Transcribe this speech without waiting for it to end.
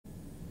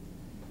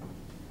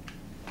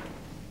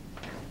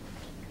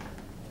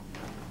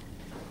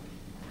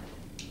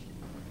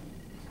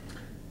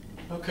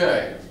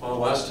Okay, well,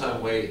 last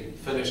time we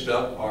finished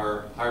up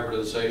our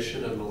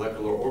hybridization and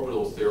molecular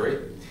orbital theory,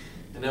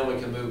 and now we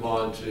can move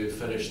on to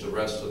finish the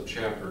rest of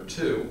chapter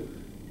 2,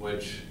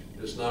 which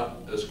is not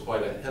as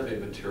quite a heavy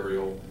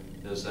material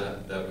as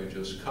that we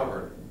just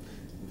covered.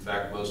 In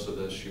fact, most of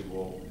this you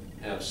will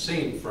have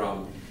seen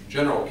from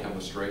general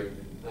chemistry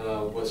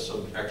with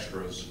some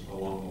extras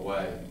along the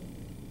way.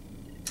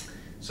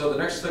 So the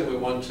next thing we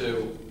want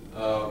to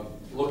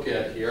look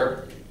at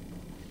here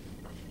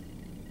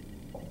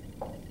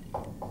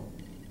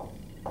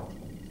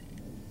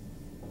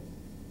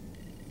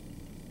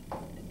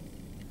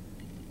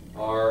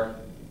are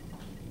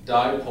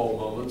dipole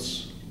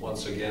moments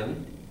once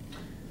again.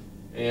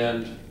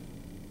 And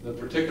the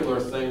particular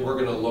thing we're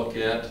going to look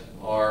at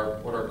are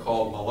what are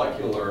called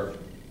molecular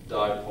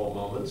dipole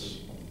moments.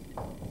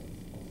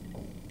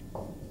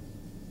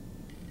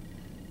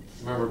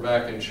 Remember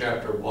back in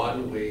chapter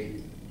 1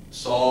 we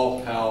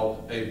saw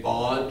how a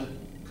bond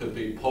could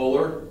be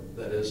polar,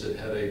 that is, it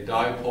had a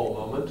dipole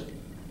moment.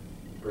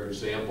 For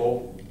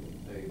example,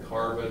 a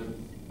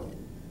carbon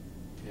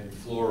and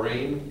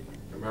fluorine.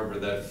 Remember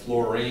that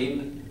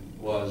fluorine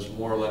was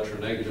more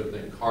electronegative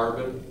than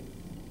carbon,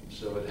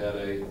 so it had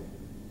a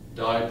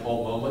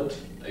dipole moment,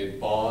 a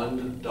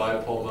bond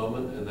dipole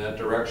moment in that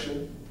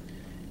direction.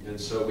 And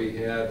so we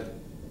had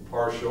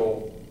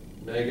partial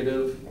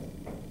negative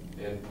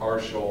and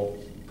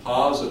partial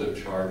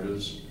positive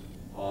charges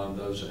on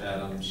those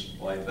atoms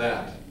like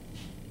that.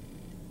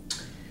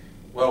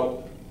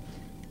 Well,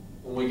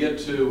 when we get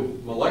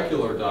to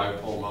molecular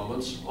dipole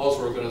moments, all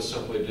we're going to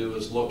simply do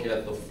is look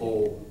at the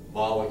full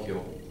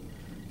molecule.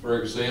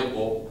 For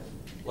example,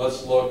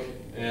 let's look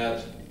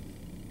at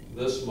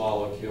this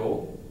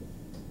molecule.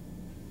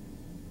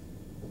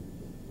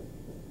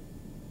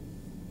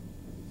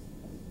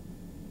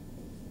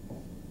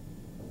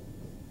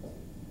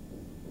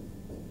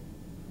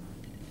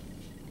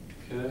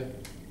 Okay,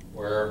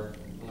 where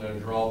I'm going to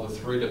draw the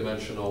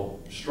three-dimensional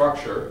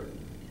structure,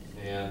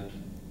 and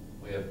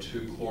we have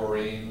 2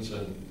 chlorines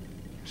and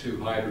 2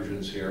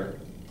 hydrogens here.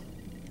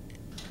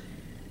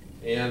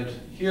 And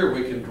here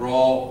we can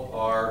draw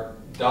our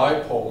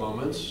dipole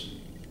moments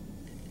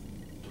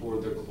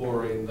toward the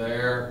chlorine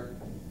there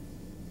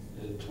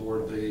and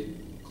toward the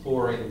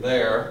chlorine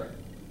there.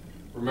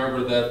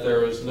 Remember that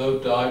there is no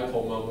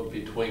dipole moment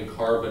between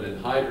carbon and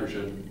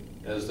hydrogen,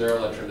 as their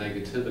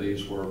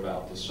electronegativities were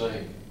about the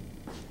same.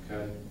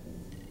 Okay?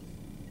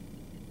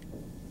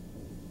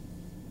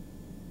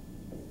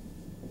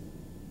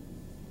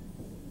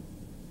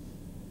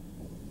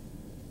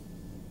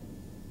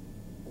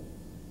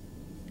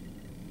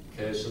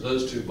 Okay, so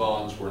those 2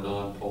 bonds were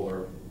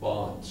nonpolar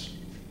bonds.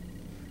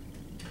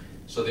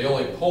 So the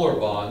only polar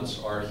bonds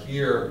are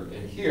here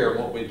and here.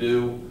 What we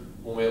do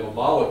when we have a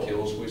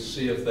molecule is we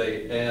see if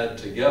they add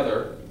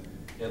together,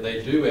 and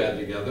they do add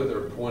together.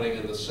 They're pointing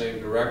in the same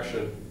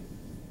direction.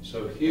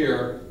 So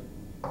here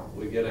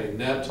we get a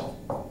net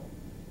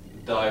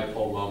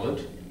dipole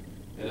moment,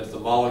 and if the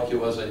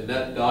molecule has a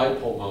net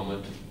dipole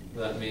moment,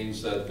 that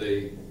means that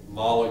the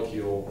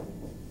molecule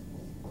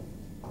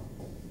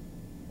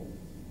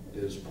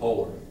is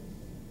polar.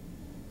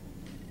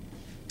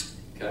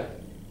 Okay?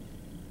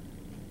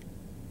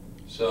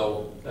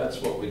 So that's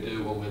what we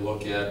do when we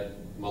look at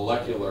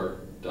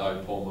molecular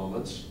dipole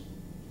moments.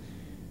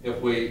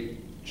 If we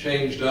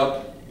changed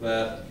up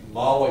that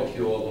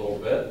molecule a little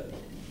bit,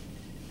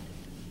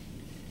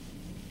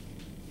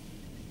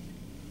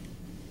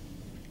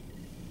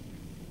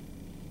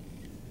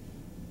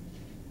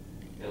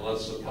 and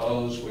let's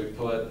suppose we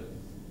put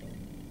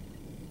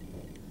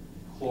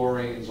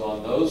chlorines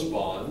on those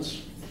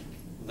bonds,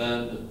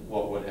 then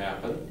what would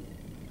happen?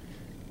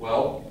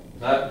 Well,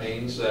 that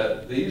means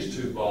that these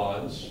 2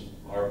 bonds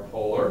are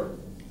polar,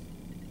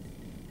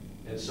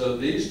 and so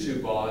these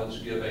 2 bonds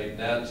give a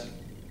net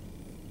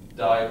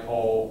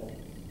dipole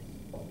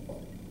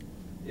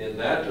in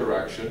that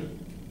direction.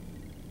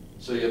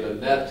 So you have a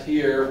net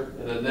here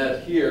and a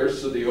net here,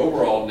 so the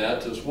overall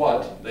net is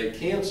what? They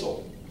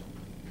cancel.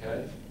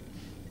 Okay?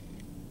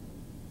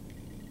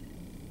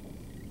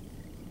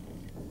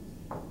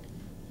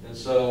 And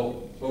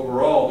so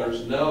overall,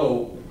 there's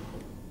no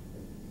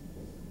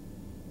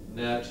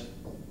net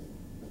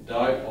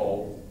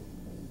dipole,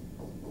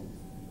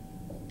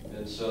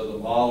 and so the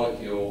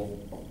molecule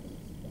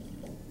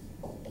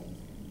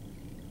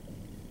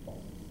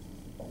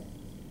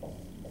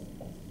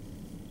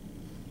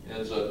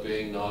ends up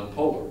being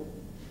nonpolar.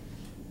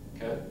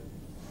 Okay?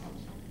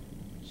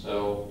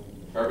 So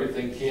if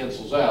everything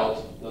cancels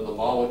out, then the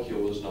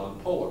molecule is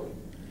nonpolar.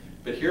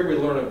 But here we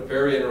learn a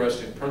very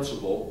interesting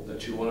principle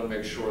that you want to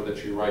make sure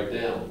that you write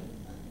down.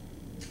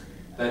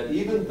 That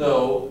even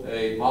though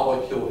a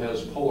molecule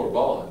has polar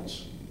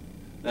bonds,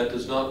 that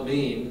does not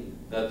mean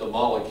that the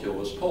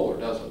molecule is polar,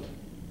 does it?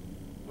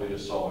 We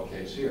just saw a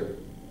case here.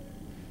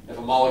 If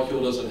a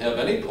molecule doesn't have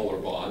any polar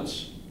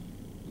bonds,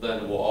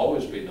 then it will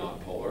always be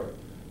nonpolar.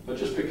 But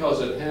just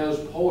because it has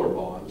polar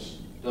bonds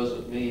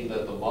doesn't mean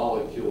that the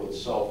molecule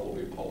itself will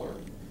be polar,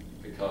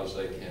 because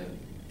they can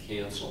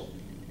cancel.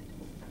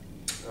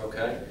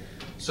 Okay?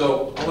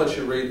 So I'll let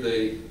you read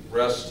the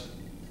rest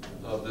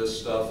of this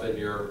stuff in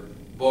your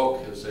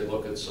book as they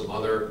look at some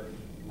other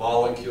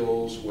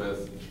molecules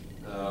with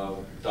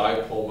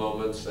dipole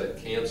moments that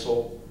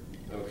cancel.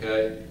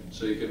 Okay,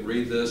 so you can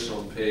read this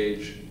on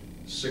page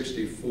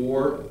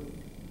 64,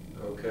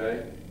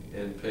 okay,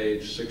 and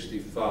page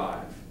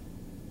 65.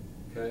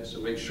 Okay,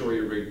 so make sure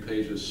you read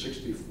pages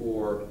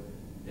 64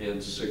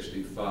 and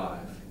 65.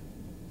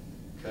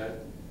 Okay,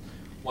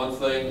 one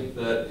thing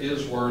that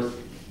is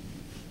worth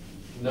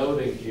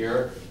noting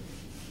here,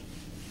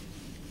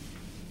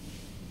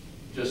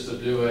 just to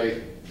do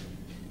a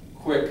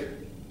quick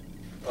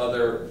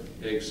other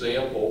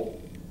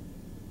example,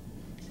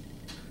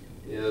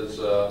 is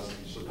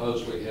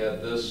suppose we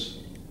had this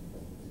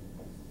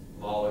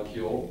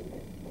molecule.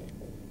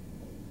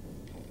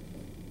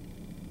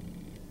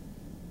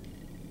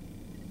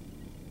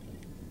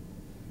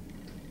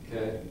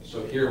 Okay,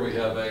 so here we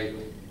have a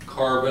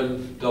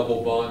carbon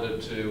double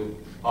bonded to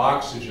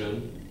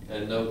oxygen,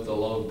 and note the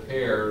lone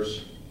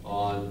pairs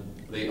on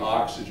the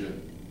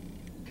oxygen.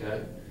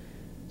 Okay,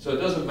 so it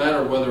doesn't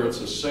matter whether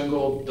it's a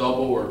single,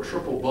 double, or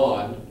triple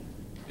bond.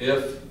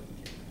 If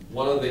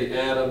one of the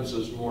atoms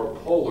is more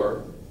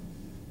polar,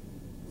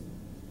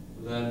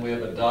 then we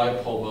have a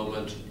dipole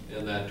moment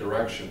in that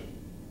direction.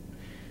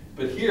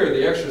 But here,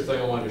 the extra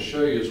thing I want to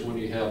show you is when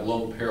you have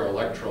lone pair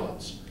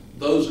electrons.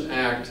 Those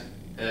act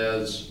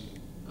as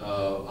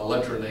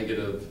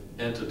electronegative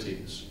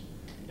entities.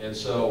 And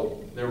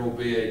so there will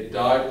be a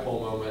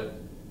dipole moment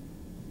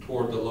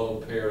toward the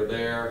lone pair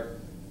there,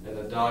 and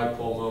a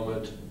dipole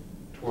moment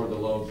toward the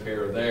lone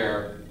pair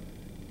there.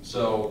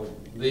 So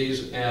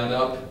these add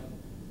up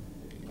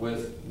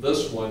with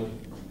this one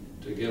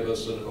to give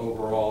us an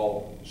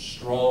overall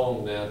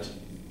strong net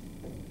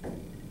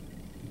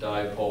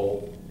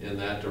dipole in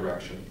that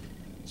direction.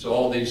 So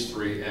all these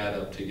three add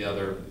up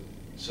together.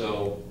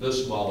 So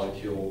this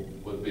molecule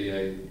would be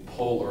a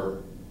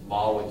polar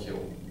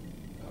molecule.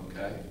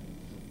 Okay?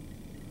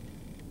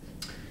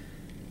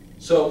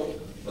 So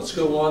let's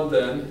go on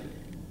then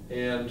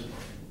and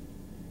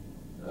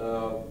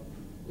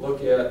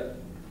look at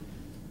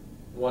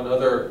one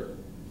other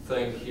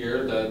thing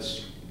here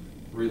that's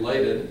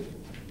related.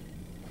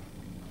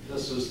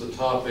 This is the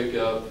topic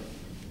of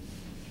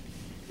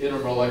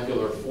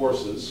intermolecular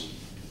forces.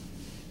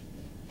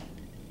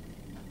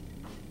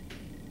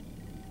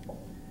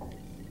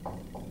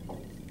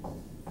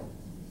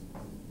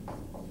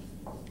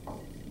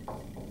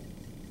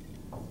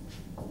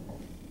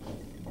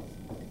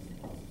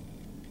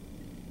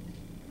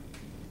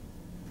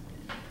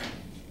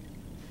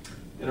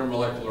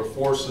 Intermolecular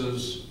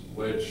forces,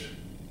 which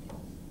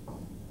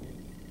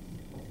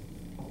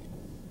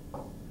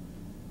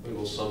we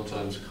will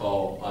sometimes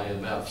call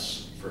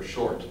IMFs for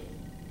short.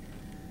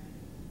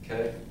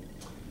 Okay?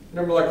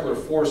 Intermolecular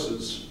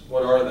forces,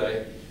 what are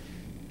they?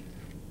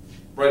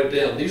 Write it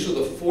down. These are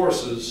the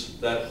forces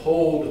that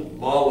hold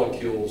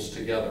molecules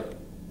together.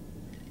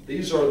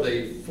 These are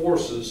the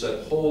forces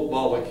that hold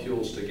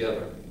molecules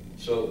together.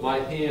 So if my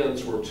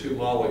hands were two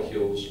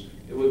molecules,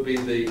 it would be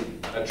the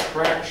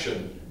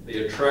attraction,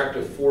 the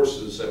attractive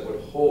forces that would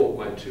hold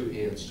my two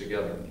hands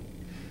together.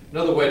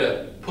 Another way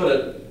to put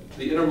it,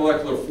 the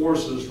intermolecular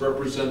forces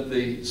represent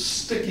the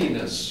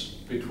stickiness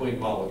between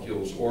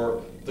molecules,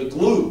 or the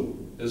glue.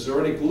 Is there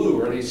any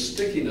glue or any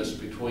stickiness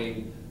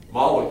between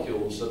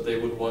molecules that they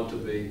would want to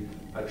be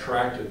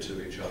attracted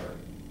to each other?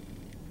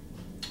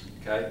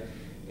 Okay?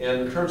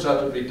 And it turns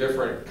out to be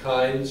different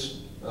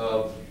kinds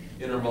of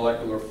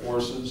intermolecular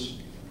forces.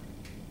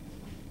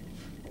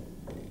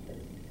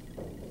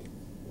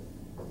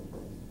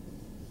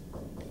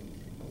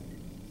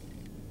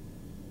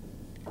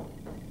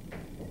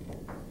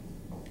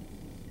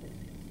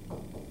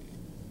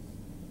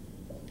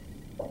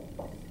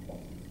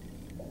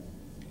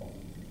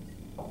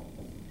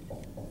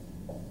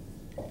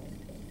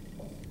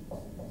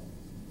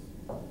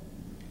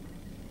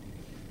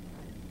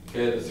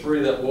 Okay, the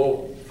three that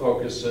we'll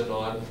focus in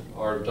on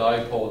are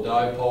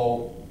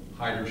dipole-dipole,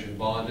 hydrogen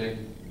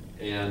bonding,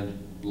 and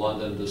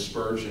London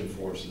dispersion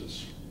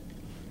forces.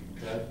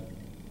 Okay?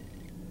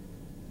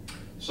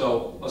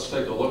 So let's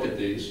take a look at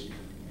these.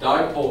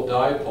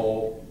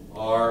 Dipole-dipole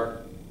are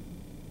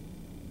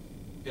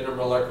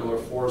intermolecular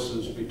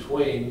forces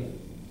between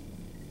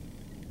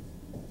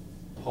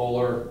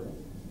polar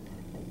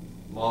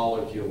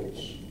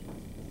molecules.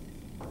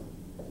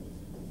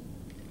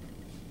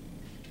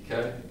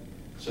 Okay?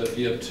 So if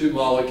you have two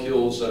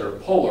molecules that are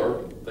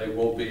polar, they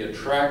will be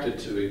attracted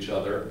to each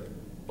other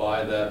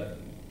by that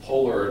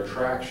polar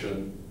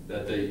attraction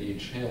that they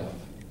each have.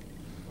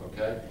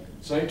 Okay?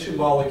 So any two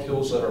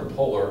molecules that are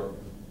polar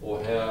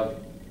will have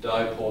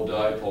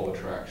dipole-dipole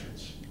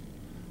attractions.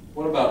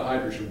 What about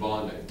hydrogen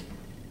bonding?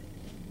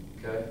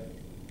 Okay?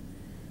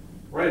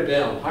 Write it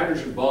down.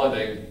 Hydrogen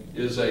bonding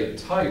is a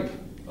type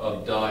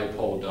of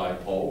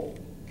dipole-dipole.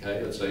 Okay?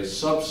 It's a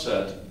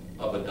subset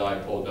of a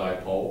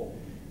dipole-dipole.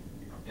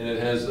 And it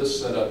has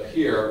this set up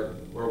here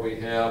where we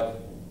have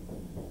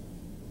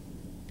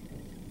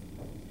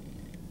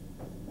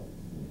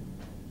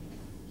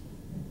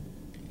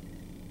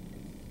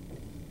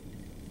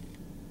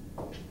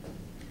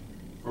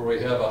we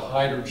have a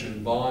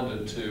hydrogen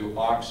bonded to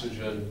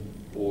oxygen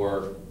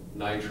or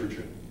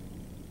nitrogen.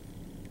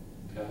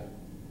 Okay?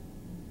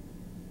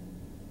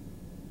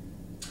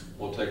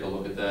 We'll take a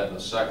look at that in a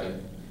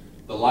second.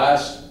 The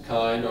last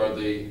kind are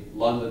the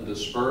London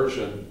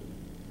dispersion.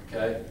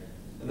 Okay?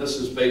 And this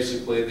is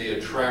basically the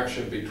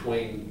attraction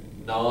between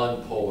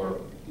nonpolar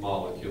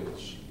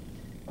molecules.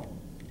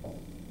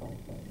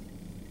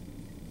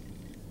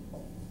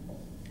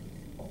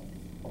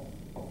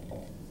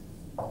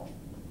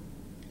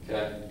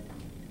 Okay?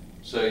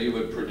 So you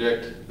would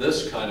predict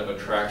this kind of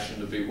attraction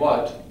to be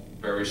what?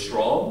 Very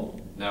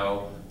strong?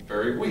 No,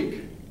 very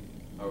weak.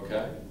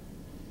 Okay?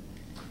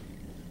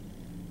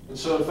 And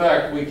so in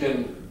fact we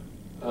can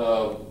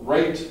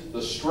rate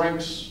the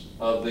strengths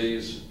of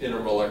these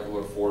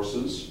intermolecular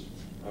forces.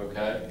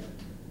 Okay?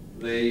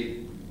 The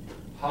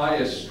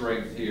highest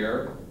strength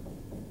here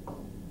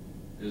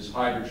is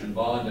hydrogen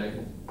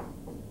bonding,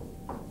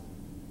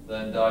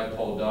 then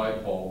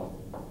dipole-dipole,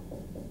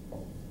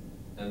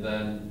 and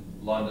then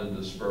London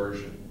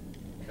dispersion.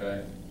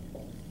 Okay?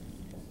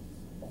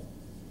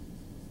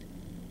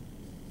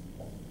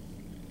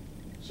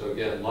 So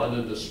again,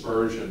 London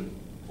dispersion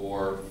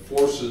for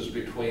forces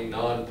between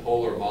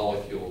nonpolar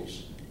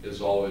molecules is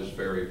always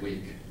very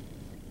weak.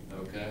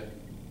 Okay?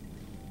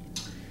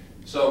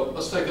 So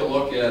let's take a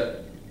look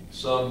at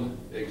some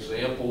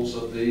examples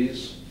of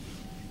these.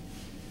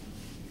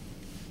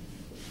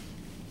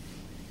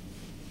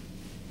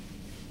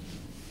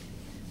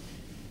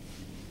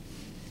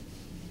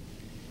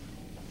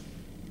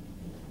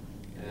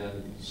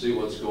 And see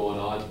what's going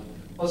on.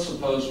 Let's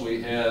suppose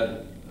we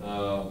had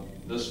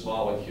this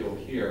molecule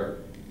here.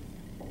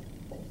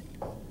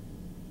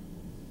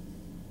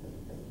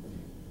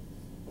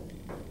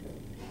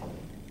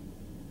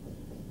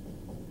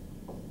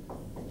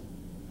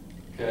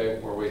 Okay,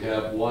 where we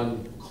have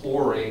one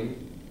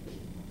chlorine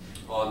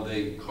on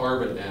the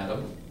carbon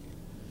atom.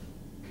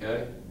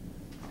 Okay,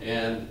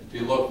 and if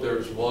you look,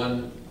 there's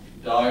one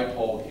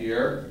dipole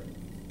here,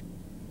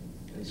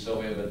 and so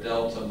we have a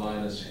delta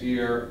minus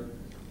here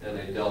and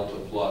a delta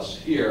plus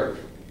here.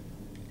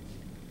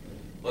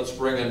 Let's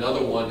bring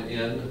another one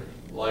in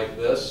like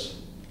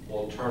this.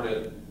 We'll turn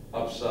it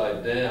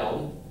upside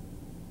down.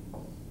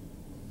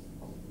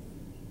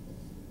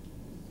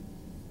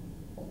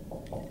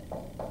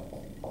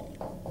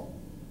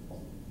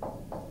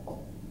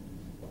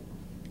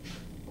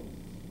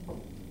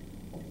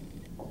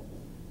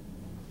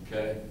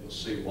 Okay, you'll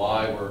see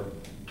why we're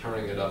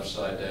turning it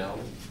upside down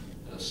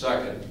in a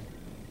second.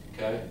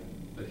 Okay,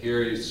 but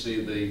here you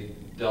see the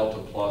delta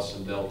plus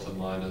and delta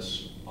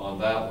minus on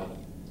that one.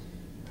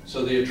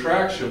 So the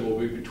attraction will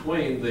be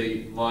between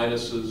the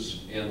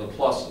minuses and the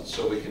pluses.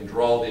 So we can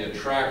draw the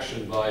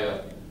attraction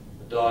via a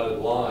dotted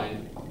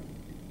line.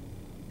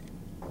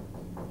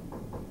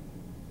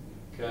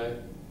 Okay,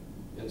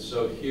 and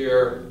so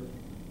here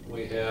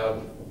we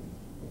have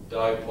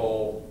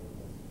dipole,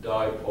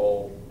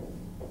 dipole,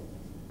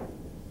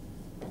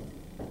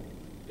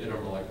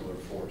 intermolecular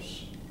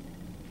force.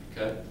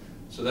 Okay,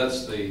 so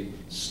that's the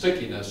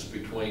stickiness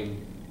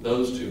between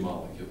those two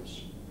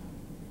molecules.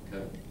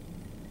 Okay,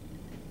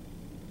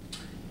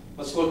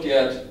 let's look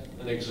at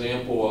an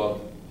example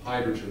of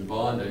hydrogen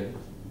bonding.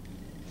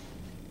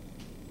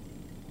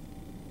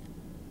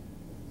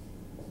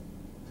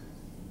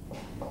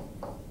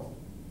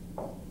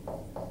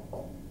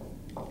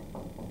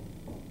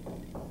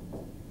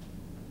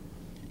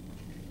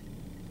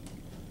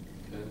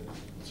 Okay,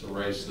 let's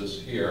erase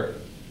this here.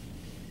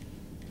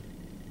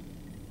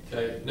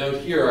 Okay,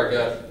 note here I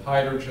got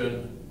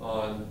hydrogen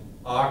on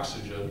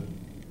oxygen.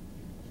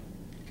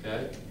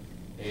 Okay,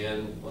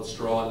 and let's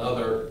draw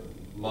another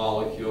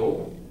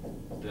molecule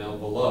down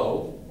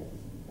below.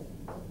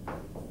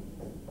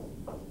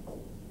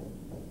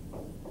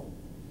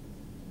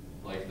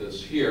 Like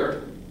this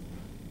here.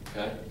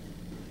 Okay.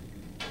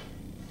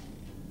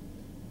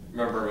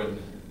 Remember in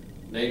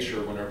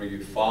nature, whenever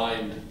you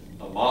find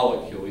a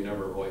molecule, you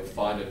never really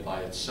find it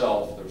by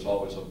itself. There's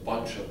always a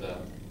bunch of them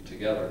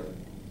together.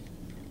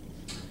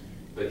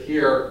 But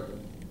here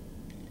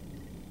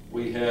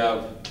we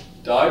have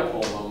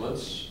dipole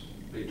moments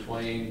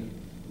between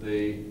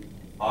the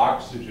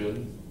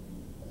oxygen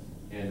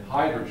and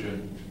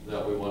hydrogen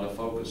that we want to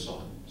focus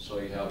on. So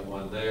you have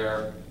one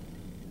there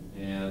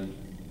and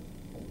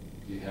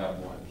you have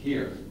one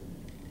here.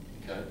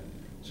 Okay,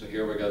 so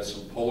here we got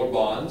some polar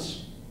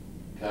bonds.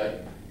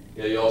 Okay,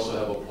 yeah, you also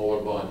have a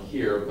polar bond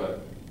here,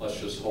 but let's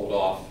just hold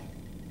off.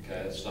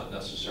 Okay, it's not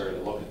necessary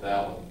to look at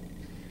that one.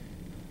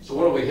 So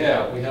what do we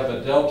have? We have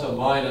a delta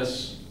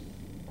minus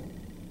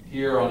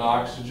here on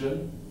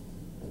oxygen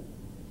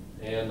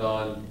and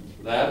on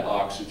that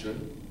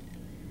oxygen.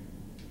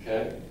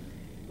 Okay.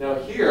 Now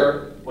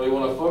here, what you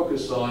want to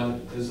focus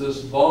on is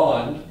this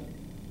bond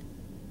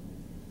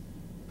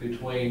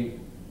between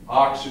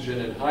oxygen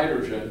and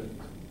hydrogen.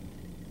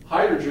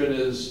 Hydrogen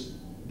is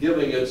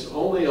giving its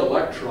only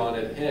electron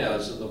it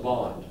has in the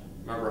bond.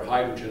 Remember,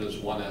 hydrogen is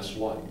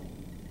 1s1.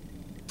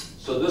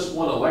 So this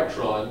one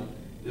electron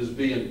is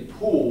being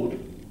pulled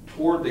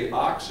toward the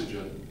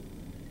oxygen,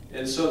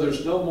 And so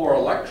there's no more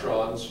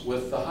electrons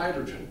with the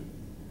hydrogen.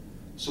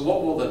 So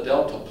what will the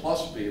delta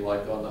plus be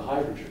like on the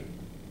hydrogen?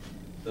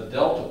 The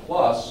delta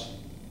plus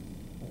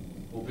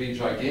will be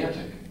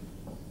gigantic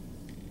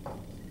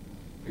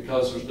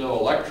because there's no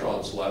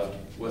electrons left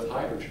with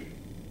hydrogen.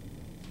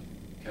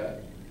 Okay?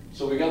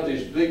 So we got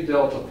these big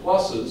delta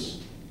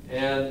pluses,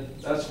 and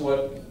that's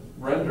what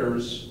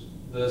renders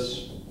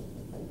this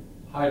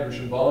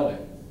hydrogen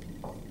bonding.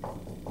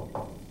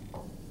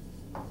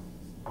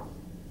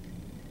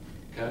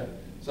 Okay?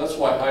 So that's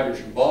why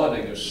hydrogen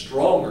bonding is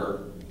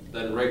stronger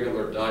than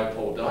regular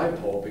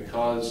dipole-dipole,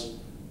 because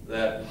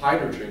that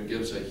hydrogen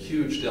gives a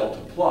huge delta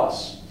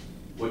plus,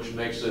 which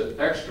makes it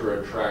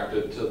extra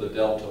attracted to the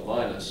delta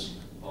minus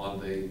on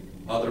the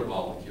other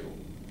molecule.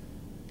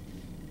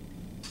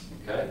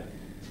 Okay?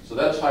 So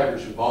that's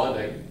hydrogen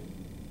bonding.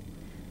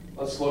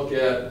 Let's look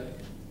at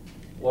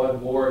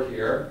one more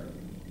here.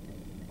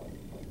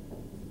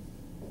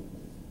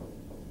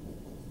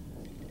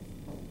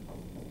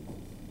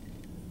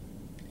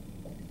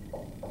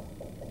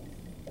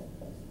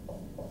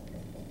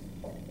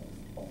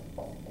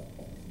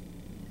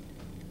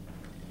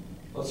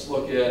 Let's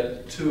look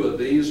at two of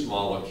these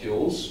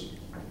molecules.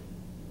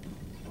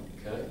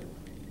 Okay.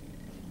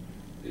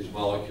 These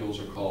molecules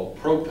are called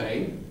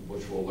propane,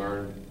 which we'll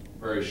learn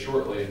very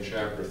shortly in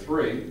chapter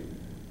 3.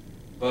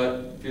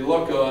 But if you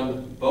look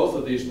on both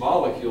of these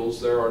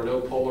molecules, there are no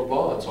polar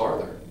bonds, are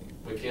there?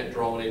 We can't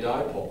draw any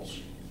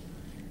dipoles.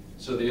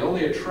 So the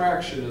only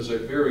attraction is a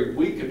very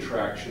weak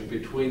attraction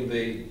between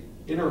the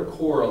inner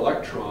core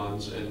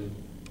electrons in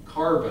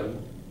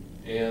carbon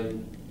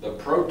and the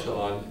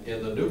proton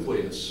in the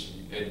nucleus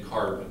in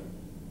carbon.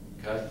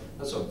 Okay?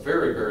 That's a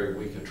very, very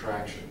weak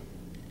attraction.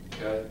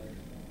 Okay?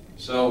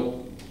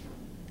 So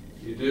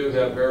you do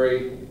have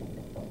very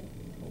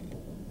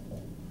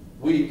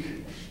weak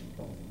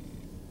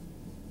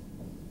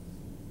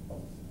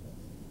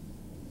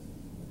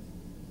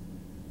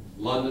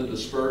London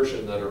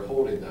dispersion that are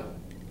holding them.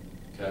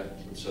 Okay?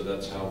 And so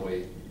that's how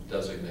we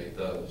designate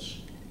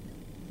those.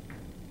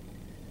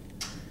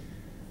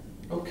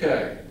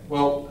 Okay,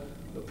 well,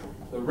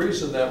 the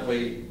reason that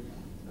we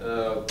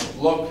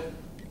look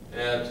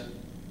at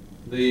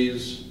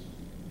these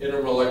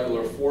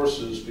intermolecular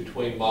forces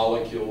between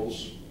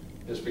molecules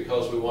is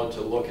because we want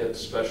to look at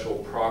special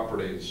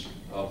properties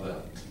of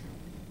them.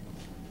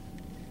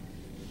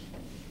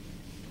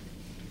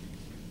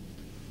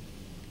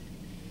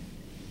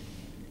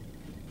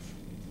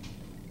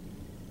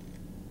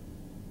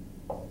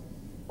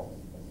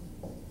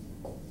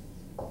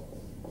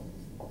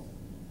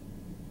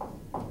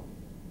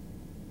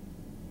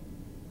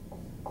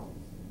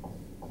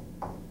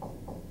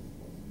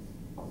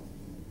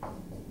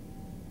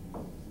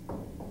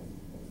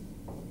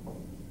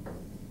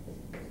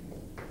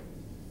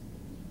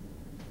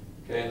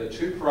 Okay, and the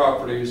two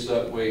properties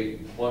that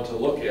we want to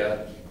look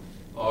at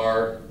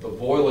are the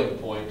boiling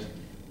point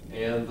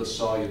and the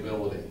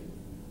solubility.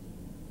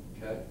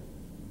 Okay?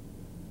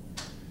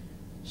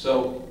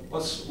 So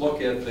let's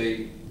look at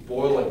the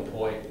boiling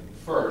point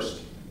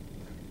first.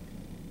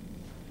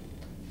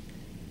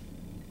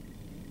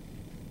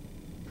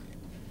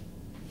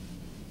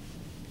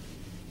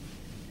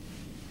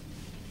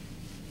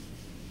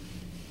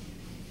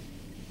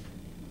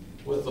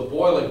 With the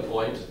boiling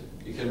point,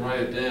 you can write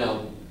it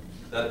down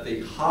that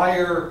the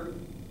higher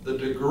the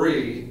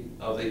degree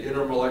of the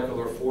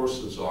intermolecular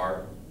forces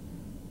are,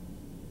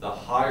 the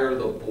higher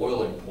the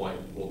boiling point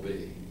will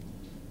be.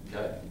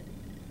 Okay?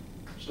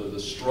 So the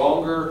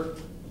stronger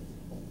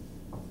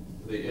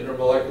the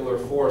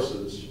intermolecular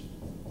forces,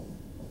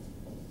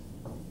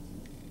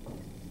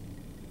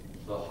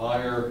 the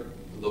higher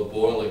the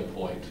boiling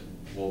point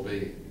will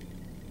be.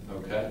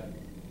 Okay?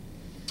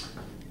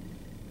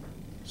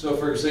 So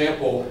for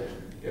example,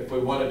 if we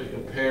wanted to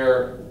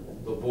compare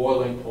the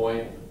boiling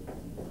point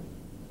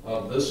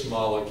of this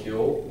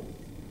molecule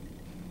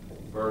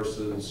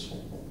versus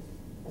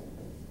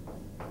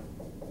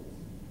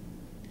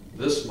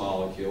this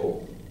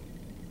molecule,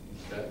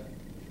 okay,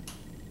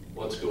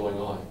 what's going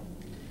on?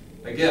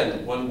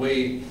 Again, when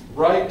we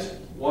write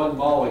one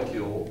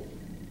molecule,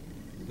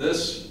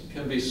 this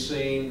can be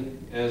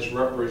seen as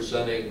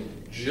representing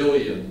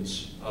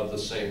jillions of the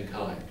same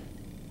kind,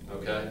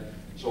 okay?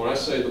 So when I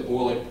say the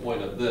boiling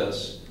point of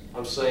this,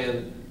 I'm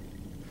saying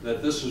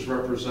that this is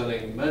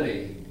representing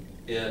many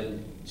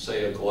in,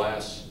 say, a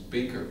glass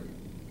beaker,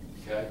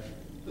 okay?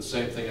 The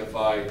same thing if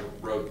I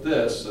wrote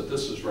this, that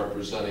this is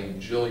representing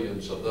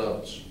jillions of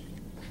those.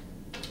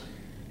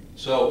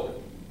 So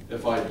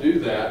if I do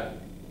that,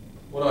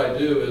 what I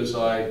do is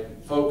I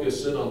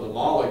focus in on the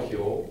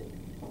molecule,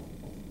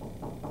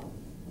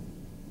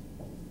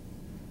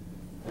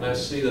 and I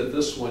see that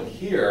this one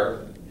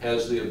here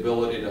has the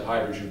ability to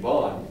hydrogen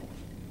bond,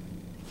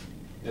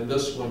 and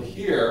this one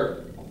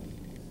here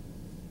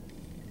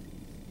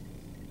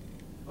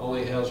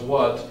only has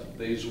what?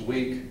 These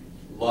weak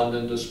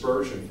London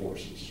dispersion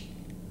forces.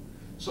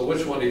 So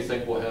which one do you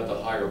think will have the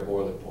higher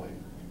boiling point?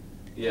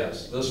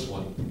 Yes, this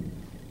one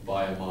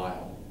by a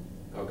mile.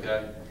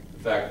 Okay? In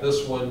fact,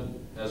 this one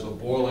has a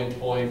boiling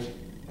point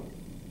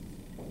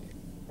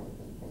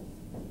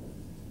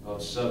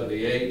of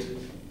 78.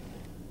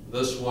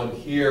 This one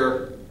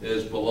here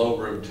is below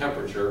room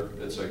temperature.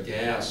 It's a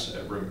gas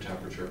at room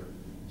temperature,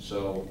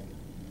 so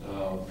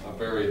a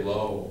very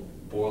low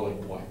boiling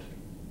point.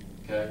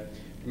 Okay?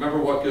 Remember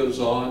what goes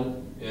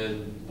on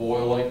in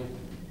boiling?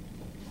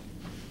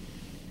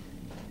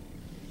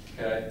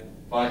 Okay?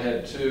 If I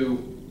had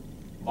two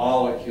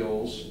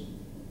molecules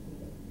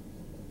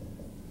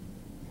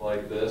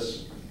like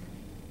this,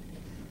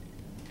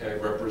 okay,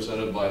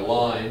 represented by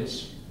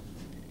lines,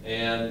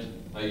 and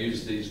I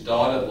use these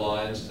dotted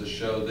lines to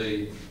show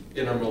the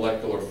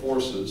intermolecular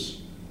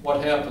forces,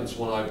 what happens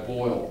when I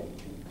boil?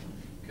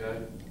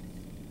 Okay?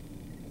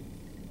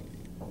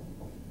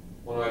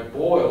 When I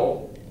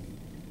boil,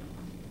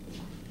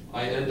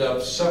 I end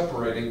up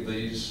separating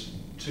these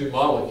two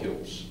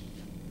molecules.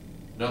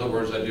 In other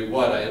words, I do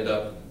what? I end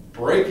up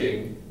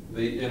breaking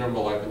the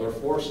intermolecular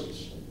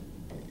forces.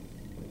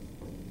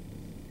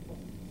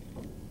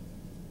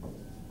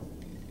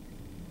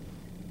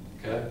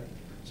 Okay?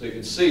 So you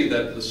can see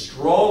that the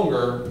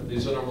stronger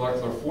these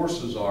intermolecular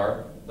forces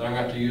are, then I'm going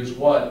to have to use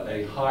what?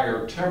 A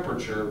higher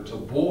temperature to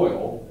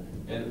boil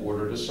in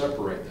order to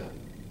separate them.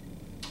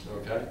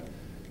 Okay?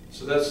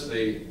 So that's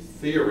the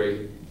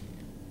theory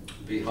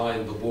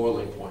behind the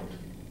boiling point.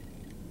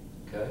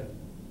 Okay?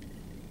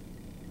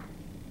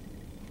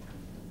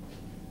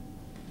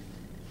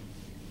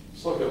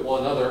 Let's look at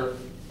one other.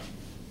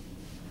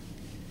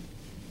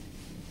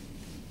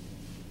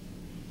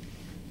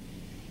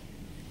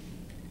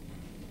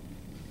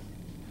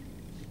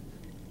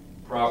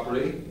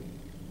 Property,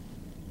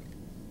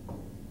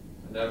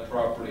 and that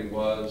property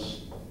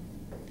was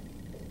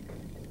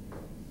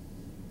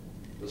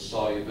the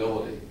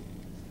solubility.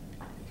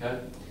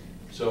 Okay?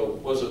 So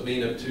what does it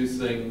mean if two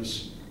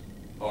things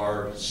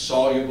are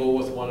soluble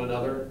with one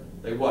another?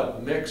 They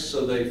what? Mix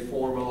so they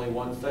form only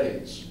one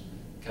phase.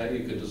 Okay?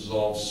 You can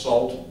dissolve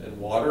salt in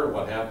water.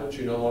 What happens?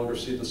 You no longer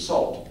see the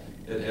salt.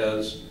 It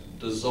has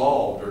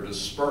dissolved or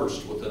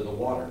dispersed within the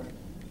water.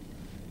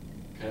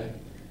 Okay?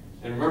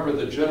 And remember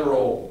the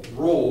general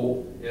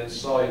rule in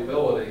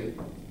solubility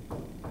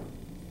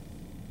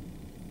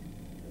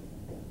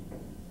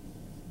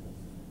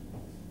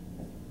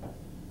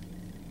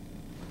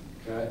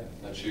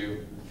that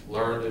you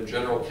learned in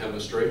general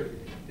chemistry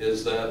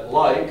is that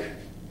like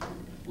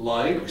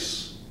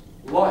likes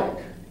like.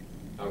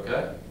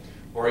 Okay?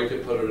 Or you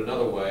could put it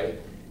another way,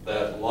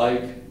 that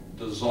like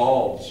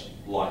dissolves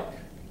like.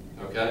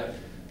 Okay?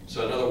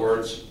 So in other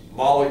words,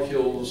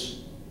 molecules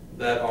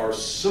that are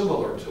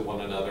similar to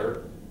one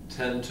another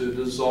tend to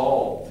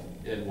dissolve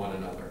in one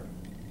another.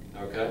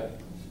 Okay?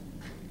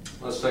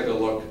 Let's take a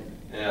look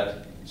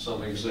at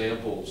some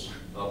examples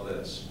of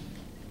this.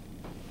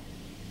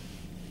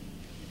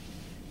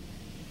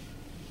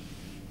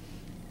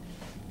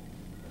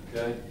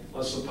 Okay?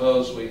 Let's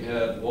suppose we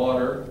had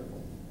water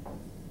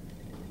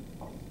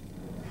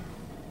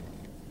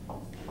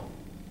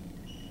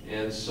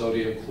and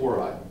sodium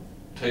chloride,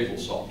 table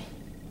salt.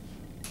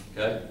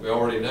 Okay? We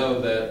already know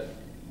that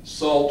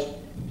salt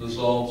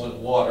dissolves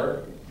in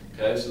water.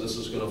 Okay, so this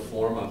is going to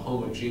form a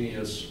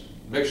homogeneous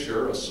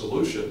mixture, a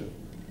solution.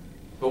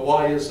 But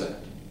why is that?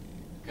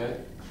 Okay?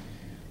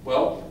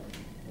 Well,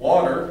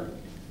 water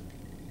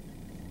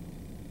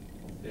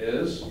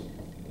is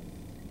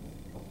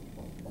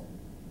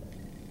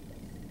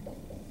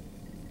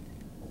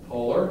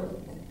polar,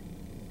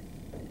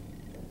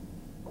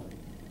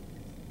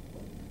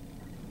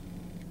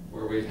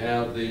 where we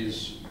have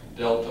these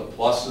delta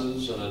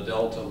pluses and a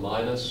delta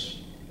minus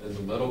in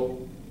the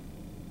middle.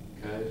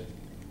 Okay?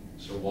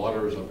 So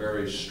water is a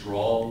very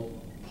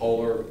strong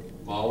polar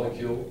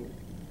molecule.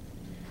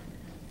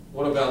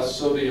 What about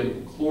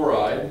sodium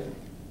chloride?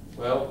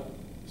 Well,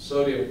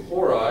 sodium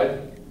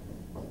chloride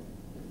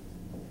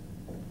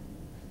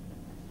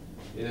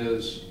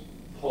is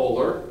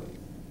polar.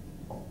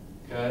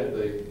 Okay?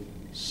 The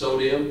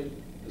sodium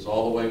is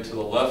all the way to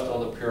the left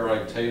on the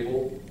periodic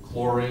table.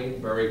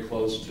 Chlorine very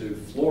close to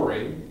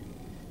fluorine.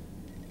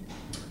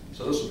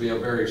 So this will be a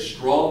very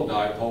strong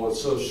dipole.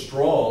 It's so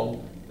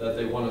strong that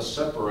they want to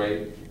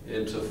separate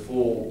into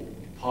full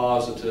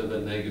positive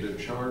and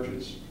negative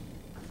charges.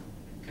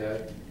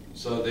 Okay?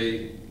 So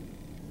the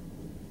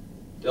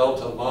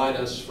delta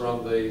minus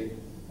from the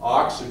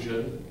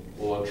oxygen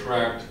will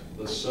attract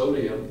the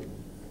sodium,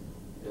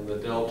 and the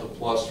delta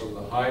plus from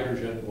the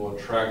hydrogen will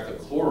attract the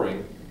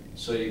chlorine.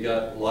 So you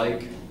got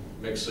like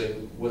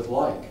mixing with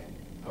like.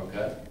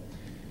 Okay?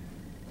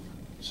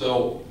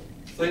 So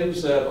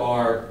things that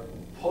are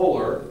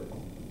polar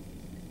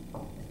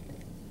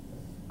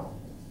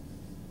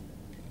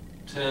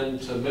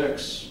tend to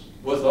mix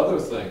with other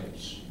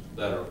things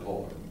that are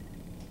polar.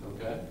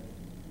 Okay?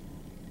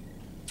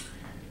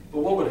 But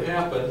what would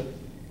happen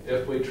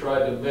if we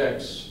tried to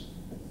mix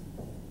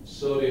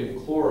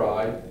sodium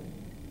chloride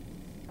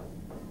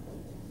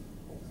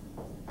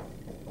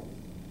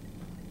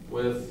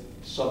with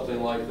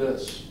something like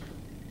this?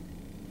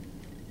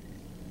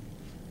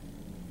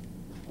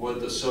 Would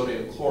the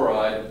sodium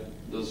chloride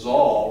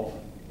dissolve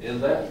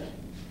in that?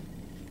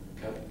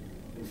 Okay?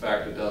 In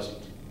fact, it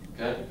doesn't.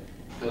 Okay?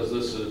 Because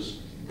this is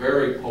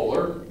very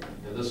polar,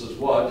 and this is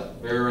what?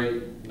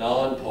 Very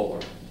non-polar.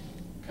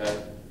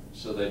 Okay?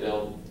 So they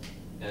don't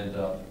end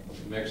up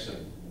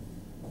mixing.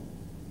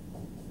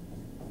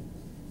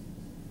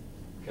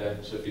 Okay?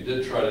 So if you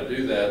did try to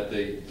do that,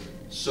 the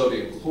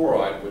sodium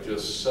chloride would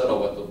just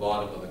settle at the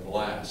bottom of the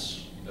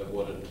glass. It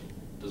wouldn't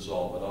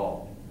dissolve at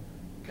all.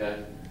 Okay?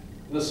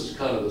 And this is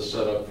kind of the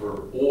setup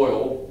for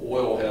oil.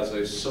 Oil has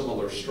a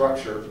similar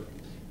structure.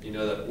 You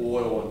know that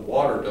oil and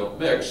water don't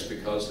mix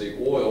because the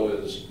oil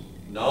is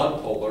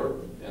non-polar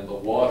and the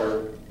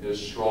water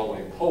is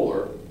strongly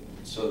polar,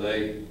 so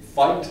they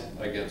fight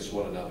against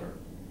one another.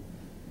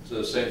 So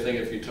the same thing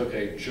if you took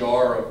a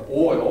jar of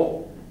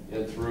oil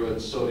and threw in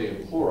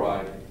sodium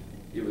chloride,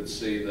 you would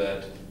see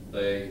that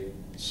they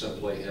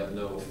simply have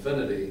no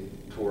affinity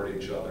toward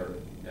each other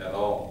at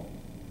all.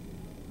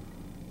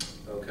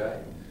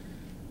 Okay?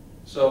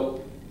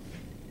 So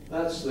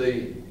that's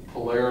the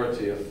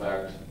polarity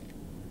effect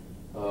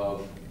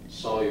of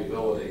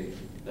solubility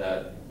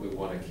that we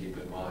want to keep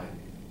in mind.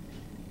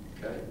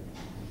 Okay?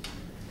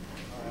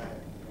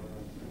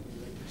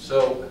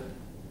 So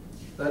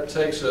that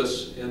takes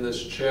us in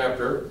this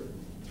chapter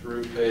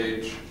through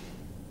page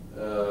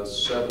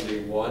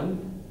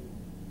 71.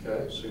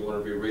 Okay, so you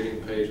want to be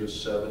reading pages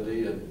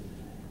 70 and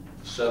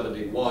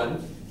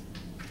 71.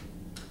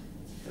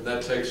 And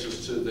that takes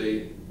us to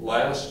the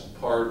last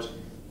part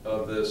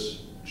of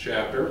this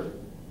chapter,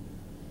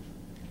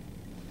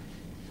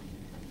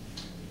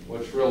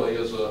 which really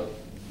is a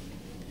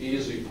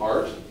easy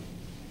part.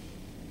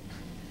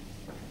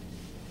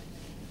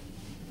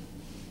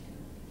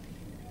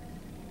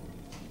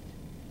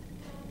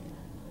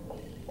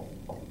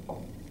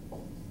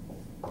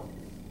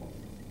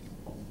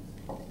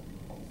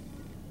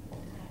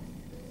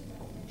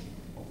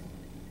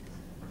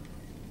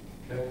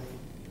 Okay.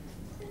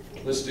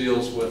 This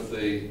deals with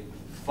the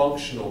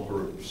functional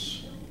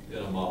groups in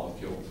a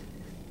molecule.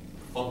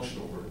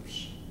 Functional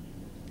groups.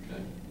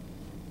 Okay.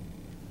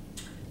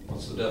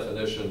 What's the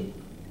definition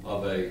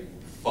of a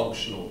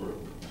functional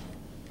group?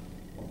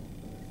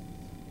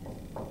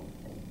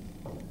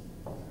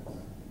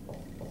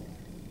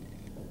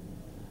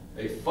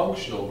 A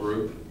functional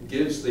group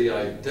gives the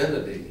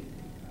identity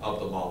of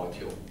the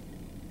molecule.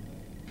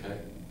 Okay?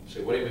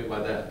 So what do you mean by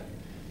that?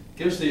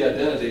 Gives the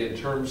identity in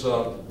terms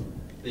of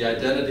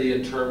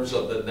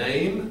the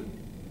name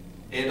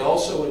and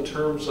also in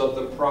terms of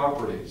the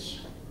properties.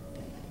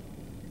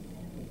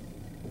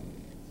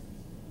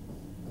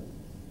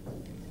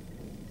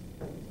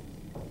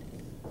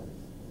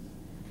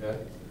 Okay?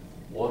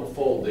 We'll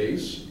unfold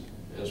these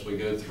as we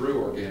go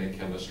through organic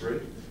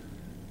chemistry.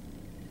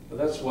 But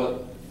that's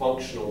what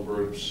functional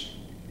groups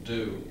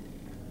do.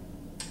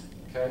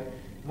 Okay?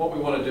 What we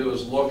want to do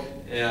is look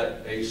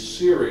at a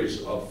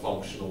series of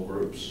functional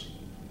groups,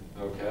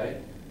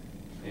 okay,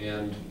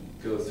 and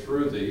go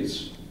through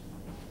these.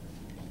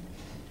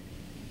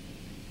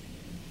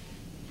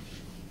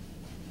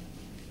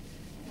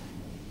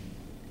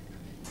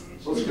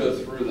 So let's go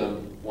through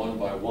them one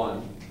by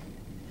one.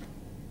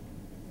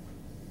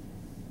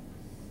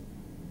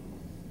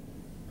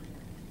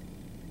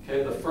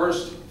 Okay, the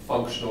first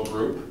functional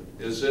group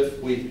is if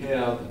we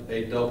have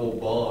a double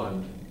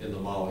bond in the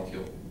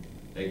molecule,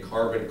 a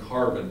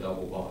carbon-carbon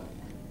double bond.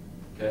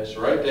 Okay,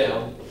 so write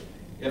down,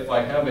 if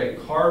I have a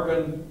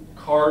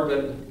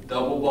carbon-carbon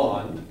double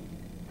bond,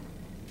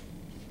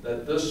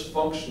 that this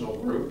functional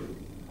group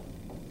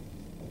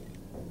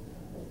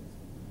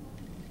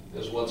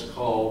is what's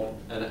called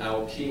an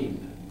alkene.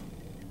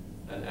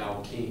 An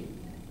alkene.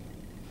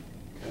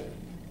 Okay.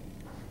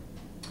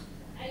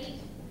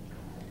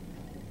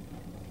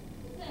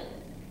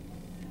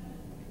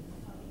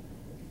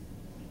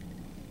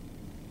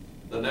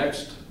 The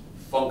next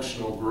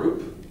functional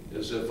group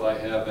is if I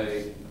have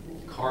a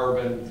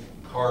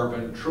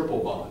carbon-carbon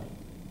triple bond.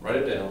 Write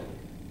it down.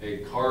 A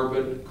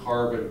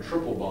carbon-carbon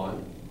triple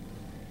bond.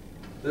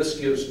 This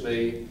gives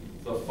me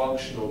the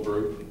functional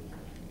group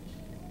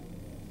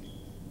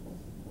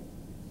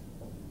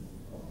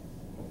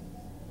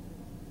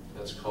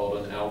that's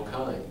called an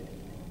alkyne.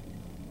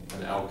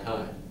 An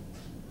alkyne.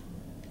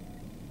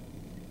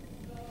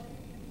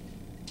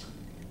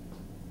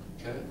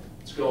 Okay,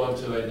 let's go on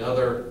to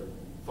another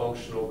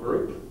functional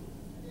group.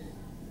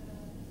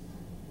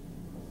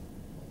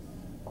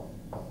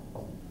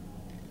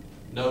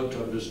 Note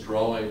I'm just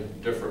drawing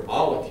different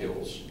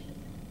molecules,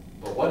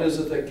 but what is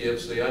it that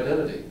gives the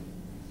identity?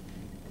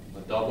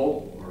 A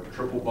double or a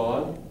triple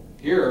bond?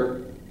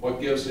 Here, what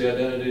gives the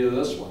identity of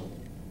this one?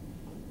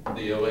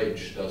 The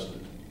OH, doesn't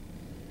it?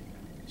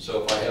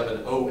 So if I have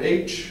an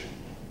OH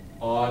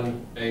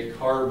on a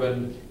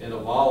carbon in a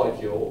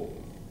molecule,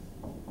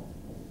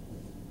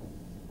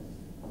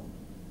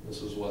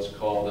 this is what's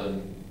called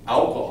an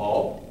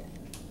alcohol.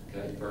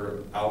 Okay, you've heard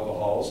of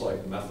alcohols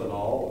like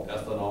methanol,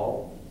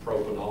 ethanol,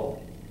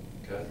 propanol.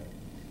 Okay.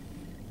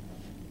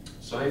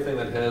 So anything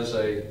that has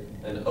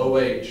an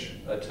OH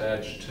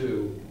attached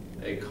to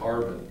a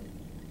carbon.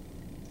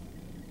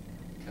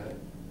 Okay.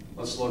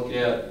 Let's look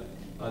at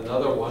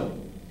another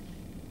one.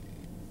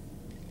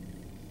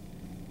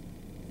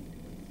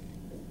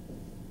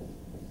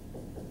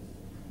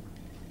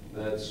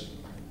 that's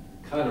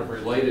kind of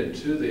related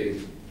to the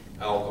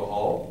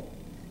alcohol.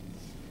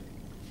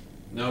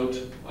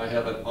 Note I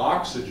have an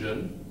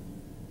oxygen,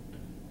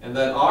 and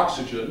that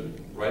oxygen,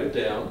 write it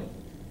down,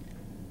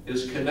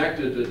 is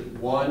connected to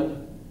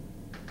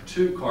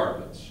 2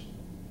 carbons.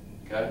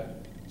 Okay?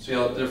 See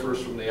how it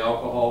differs from the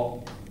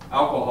alcohol?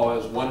 Alcohol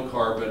has 1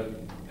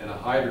 carbon and a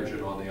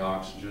hydrogen on the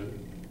oxygen.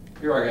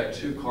 Here I got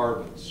 2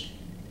 carbons.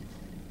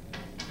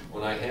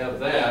 When I have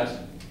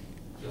that,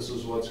 this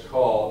is what's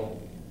called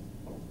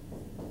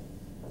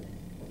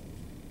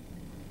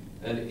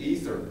an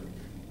ether.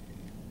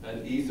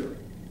 An ether.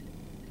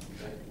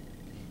 Okay.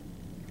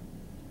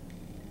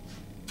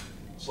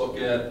 Let's look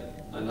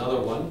at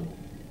another one.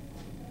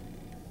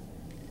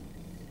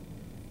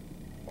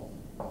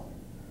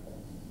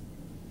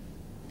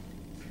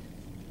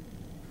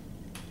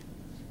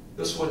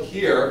 This one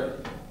here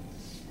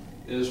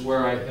is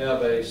where I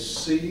have a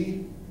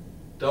C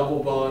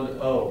double bond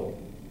O.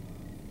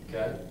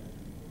 Okay?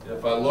 And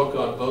if I look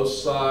on both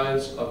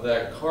sides of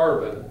that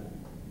carbon,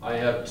 I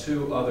have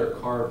 2 other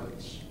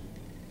carbons.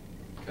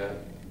 Okay?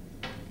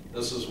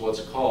 This is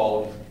what's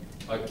called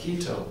a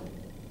ketone.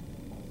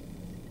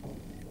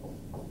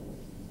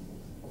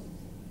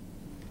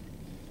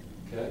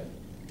 Okay?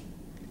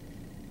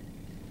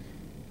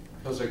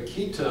 Because a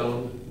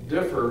ketone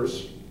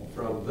differs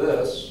from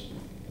this.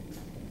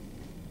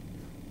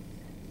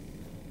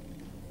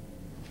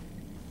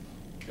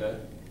 Okay?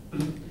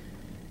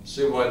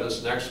 See why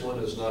this next one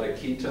is not a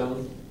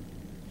ketone?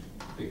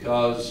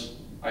 Because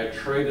I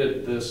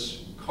traded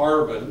this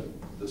carbon,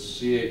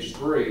 this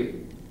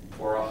CH3,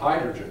 for a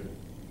hydrogen.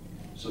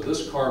 So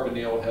this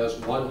carbonyl has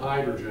 1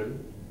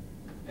 hydrogen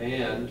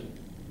and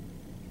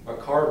a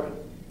carbon.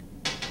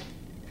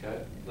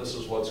 Okay? This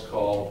is what's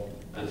called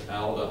an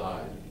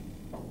aldehyde.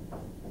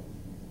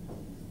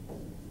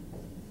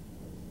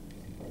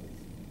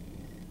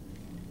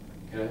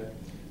 Okay?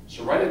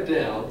 So write it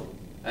down.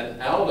 An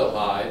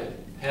aldehyde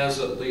has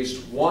at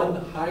least 1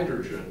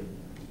 hydrogen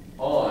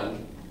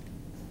on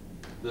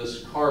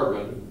this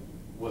carbon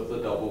with the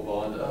double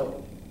bond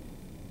O.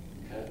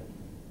 Okay?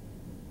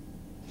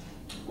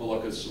 We'll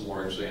look at some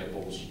more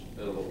examples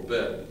in a little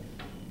bit.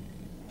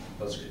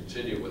 Let's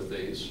continue with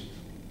these.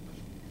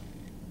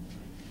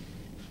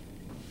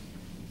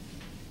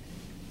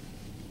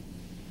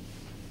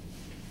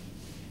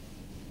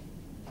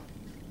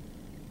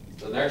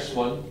 The next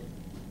one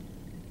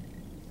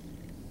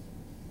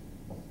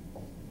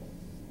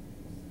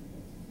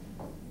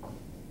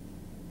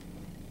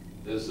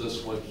is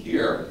this one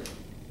here,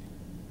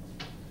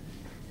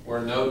 where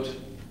note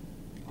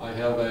I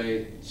have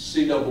a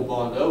C double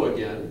bond O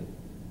again,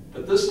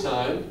 but this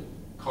time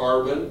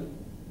carbon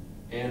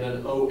and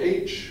an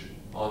OH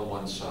on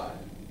one side.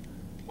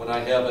 When I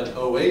have an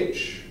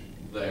OH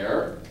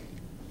there,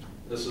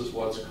 this is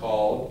what's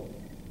called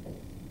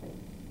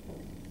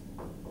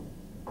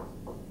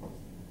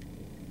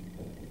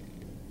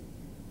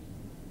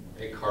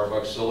a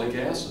carboxylic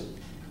acid.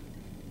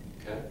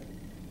 Okay?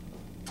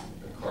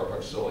 A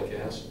carboxylic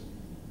acid.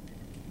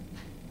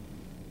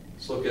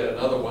 Let's look at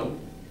another one.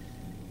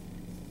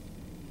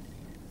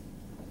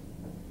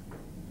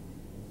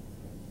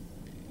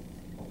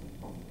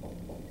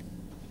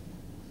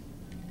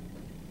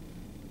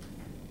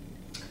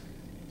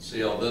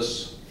 See how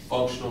this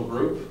functional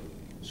group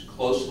is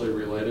closely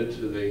related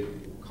to the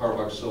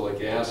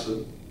carboxylic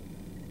acid,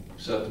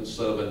 except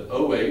instead of an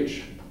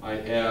OH, I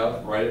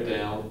have, write it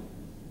down,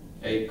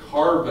 a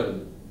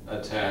carbon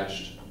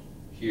attached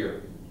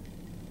here.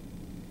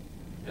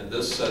 And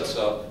this sets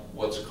up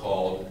what's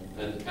called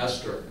an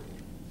ester.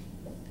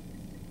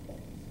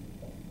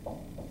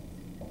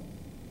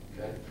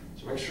 Okay?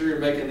 So make sure you're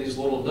making these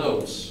little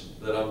notes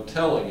that I'm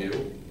telling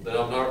you that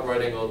I'm not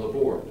writing on the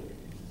board.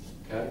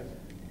 Okay?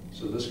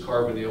 So this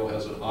carbonyl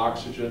has an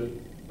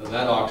oxygen, and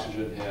that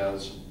oxygen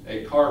has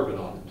a carbon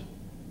on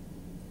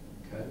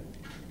it. Okay?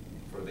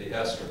 For the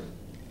ester.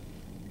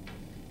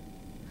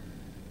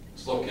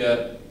 Let's look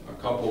at a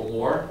couple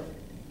more.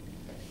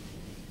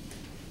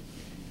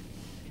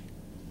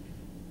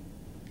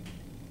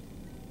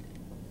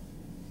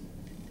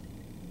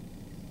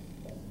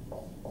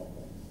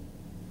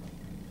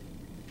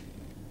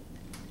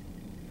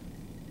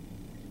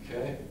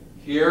 Okay,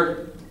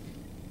 here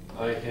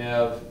I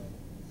have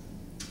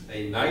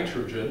a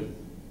nitrogen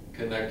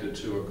connected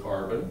to a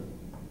carbon.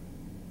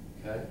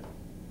 Okay,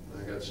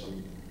 I got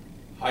some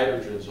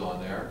hydrogens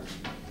on there.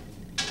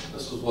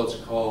 This is what's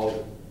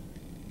called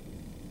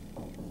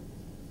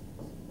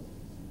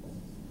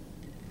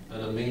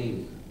an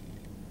amine.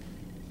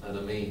 An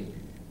amine.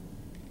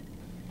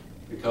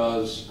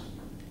 Because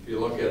if you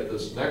look at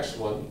this next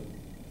one,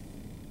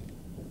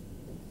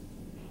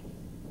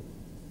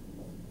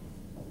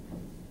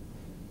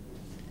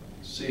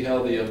 see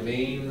how the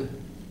amine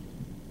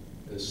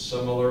is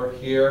similar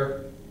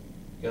here?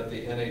 You got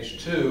the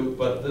NH2,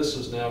 but this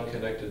is now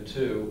connected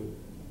to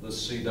the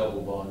C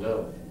double bond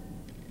O.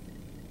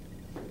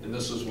 And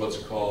this is what's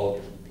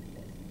called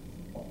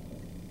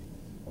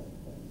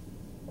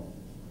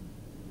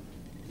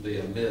the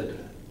amide.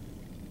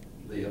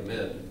 The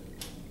amide.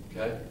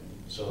 Okay?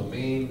 So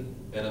amine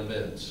and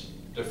amides,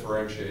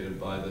 differentiated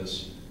by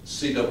this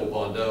C double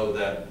bond O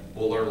that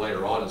we'll learn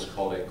later on is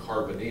called a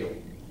carbonyl.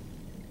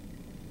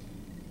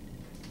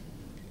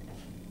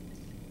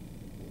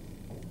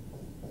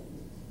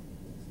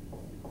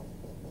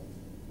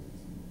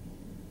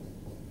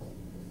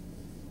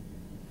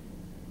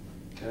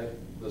 Okay,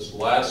 this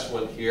last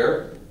one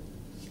here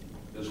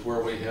is where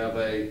we have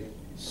a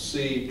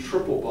C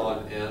triple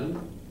bond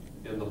N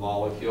in the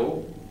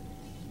molecule.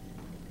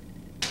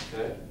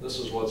 Okay, this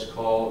is what's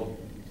called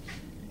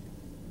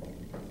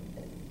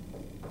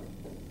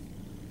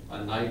a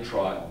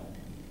nitrile.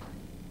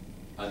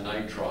 A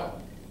nitrile.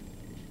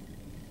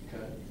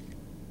 Okay.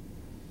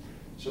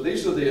 So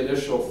these are the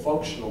initial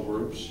functional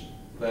groups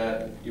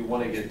that you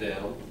want to get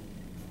down.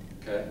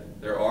 Okay.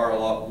 There are a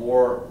lot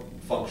more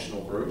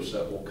functional groups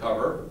that we'll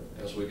cover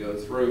as we go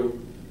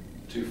through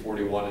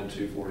 241 and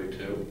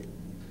 242.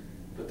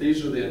 But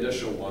these are the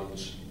initial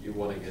ones you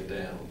want to get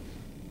down.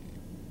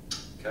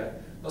 Okay.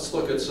 Let's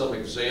look at some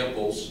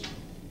examples.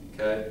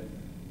 Okay.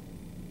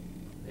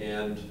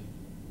 And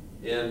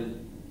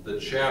in the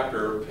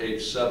chapter,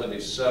 page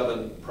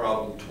 77,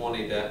 problem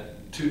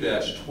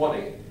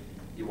 2-20,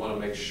 you want to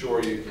make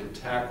sure you can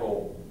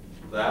tackle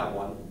that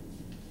one,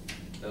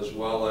 as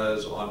well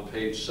as on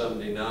page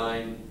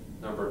 79,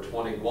 number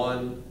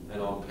 21,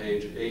 and on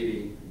page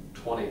 80,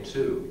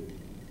 22.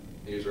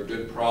 These are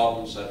good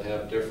problems that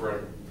have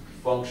different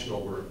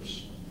functional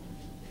groups.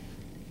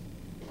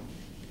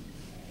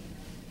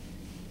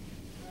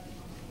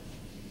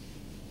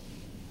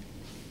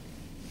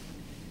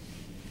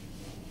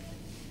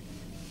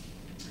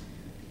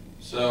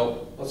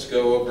 So let's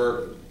go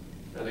over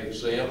an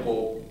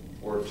example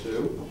or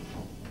two.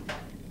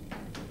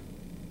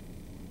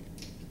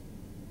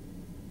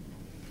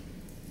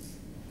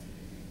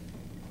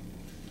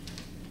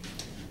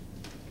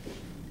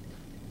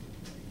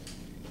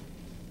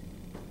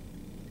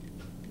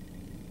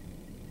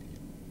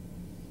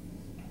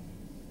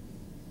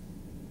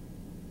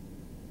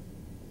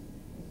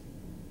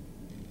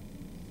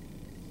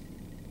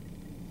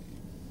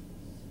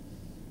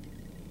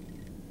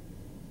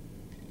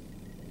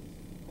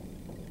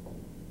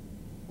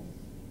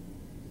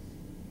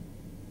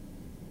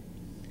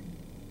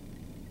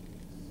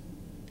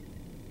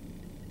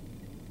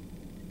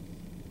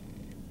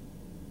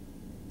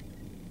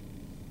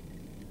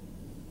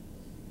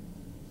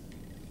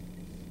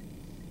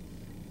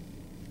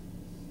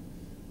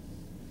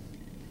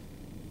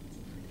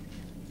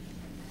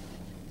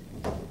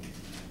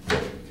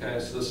 Okay,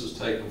 so this is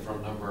taken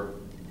from number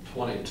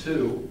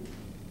 22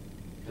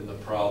 in the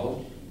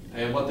problem.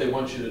 And what they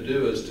want you to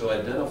do is to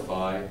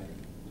identify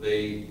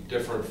the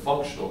different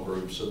functional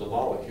groups in the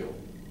molecule.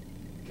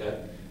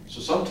 Okay, so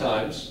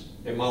sometimes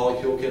a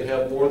molecule can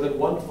have more than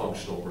one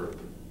functional group.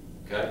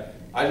 Okay,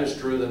 I just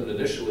drew them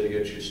initially to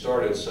get you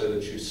started so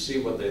that you see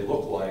what they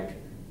look like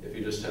if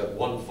you just have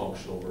one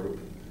functional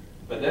group.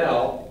 But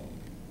now,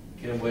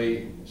 can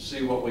we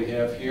see what we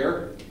have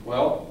here?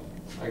 Well,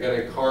 I got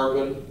a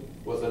carbon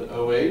with an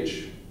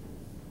OH.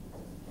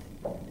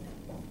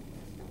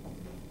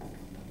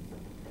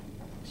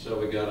 So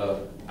we got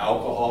an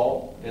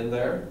alcohol in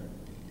there.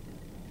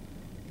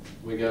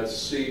 We got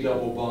C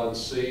double bond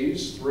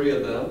Cs, 3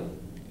 of them.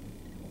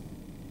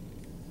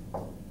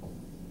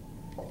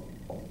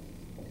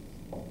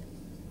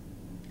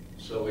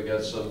 So we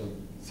got some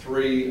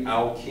 3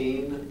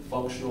 alkene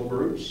functional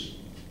groups.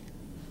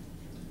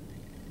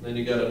 Then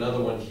you got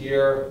another one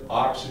here,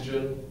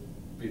 oxygen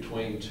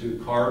between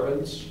 2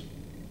 carbons.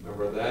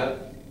 Remember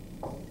that?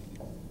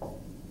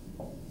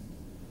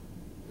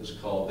 Is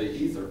called the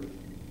ether.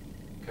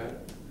 Okay?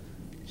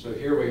 So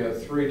here we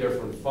have 3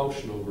 different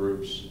functional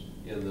groups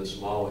in this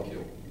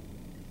molecule.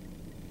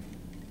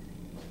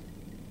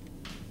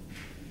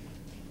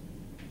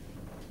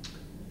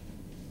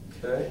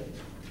 Okay?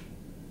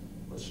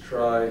 Let's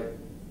try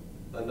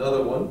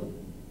another one.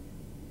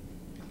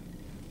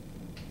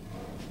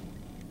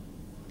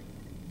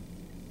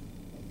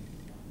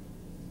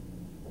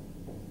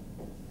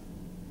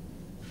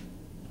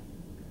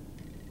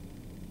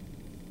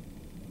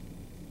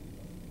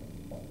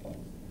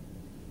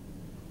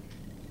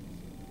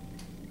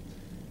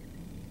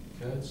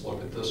 Okay, let's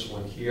look at this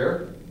one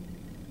here.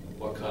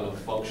 What kind of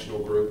functional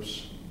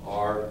groups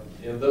are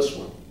in this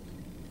one?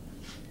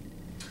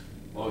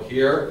 Well,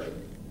 here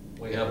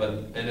we have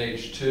an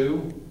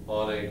NH2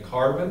 on a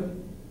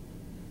carbon.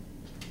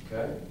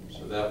 Okay,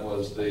 so that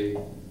was the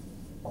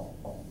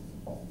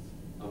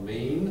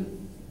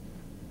amine.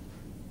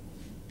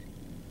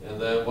 And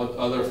then what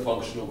other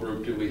functional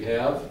group do we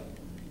have?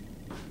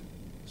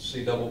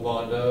 C double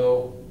bond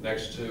O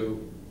next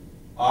to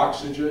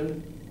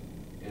oxygen.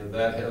 And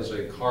that has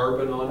a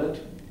carbon on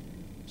it.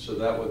 So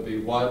that would be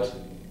what?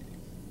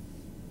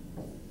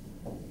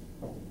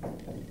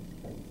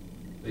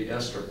 The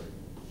ester.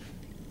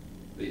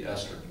 The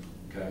ester.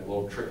 Okay, a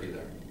little tricky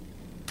there.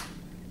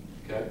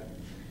 Okay?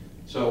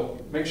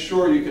 So make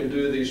sure you can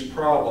do these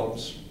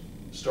problems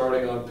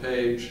starting on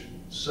page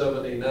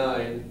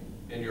 79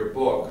 in your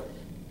book.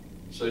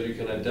 so you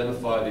can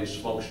identify these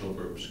functional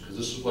groups, because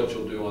this is what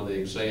you'll do on the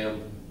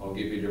exam. I'll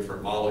give you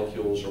different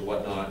molecules or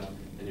whatnot,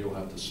 and you'll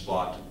have to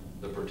spot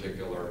the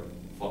particular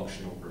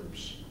functional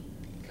groups.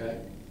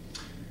 Okay?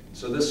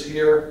 So this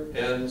here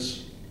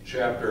ends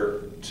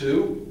chapter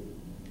 2.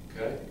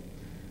 Okay?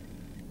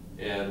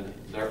 And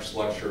next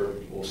lecture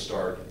will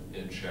start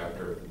in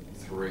chapter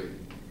 3.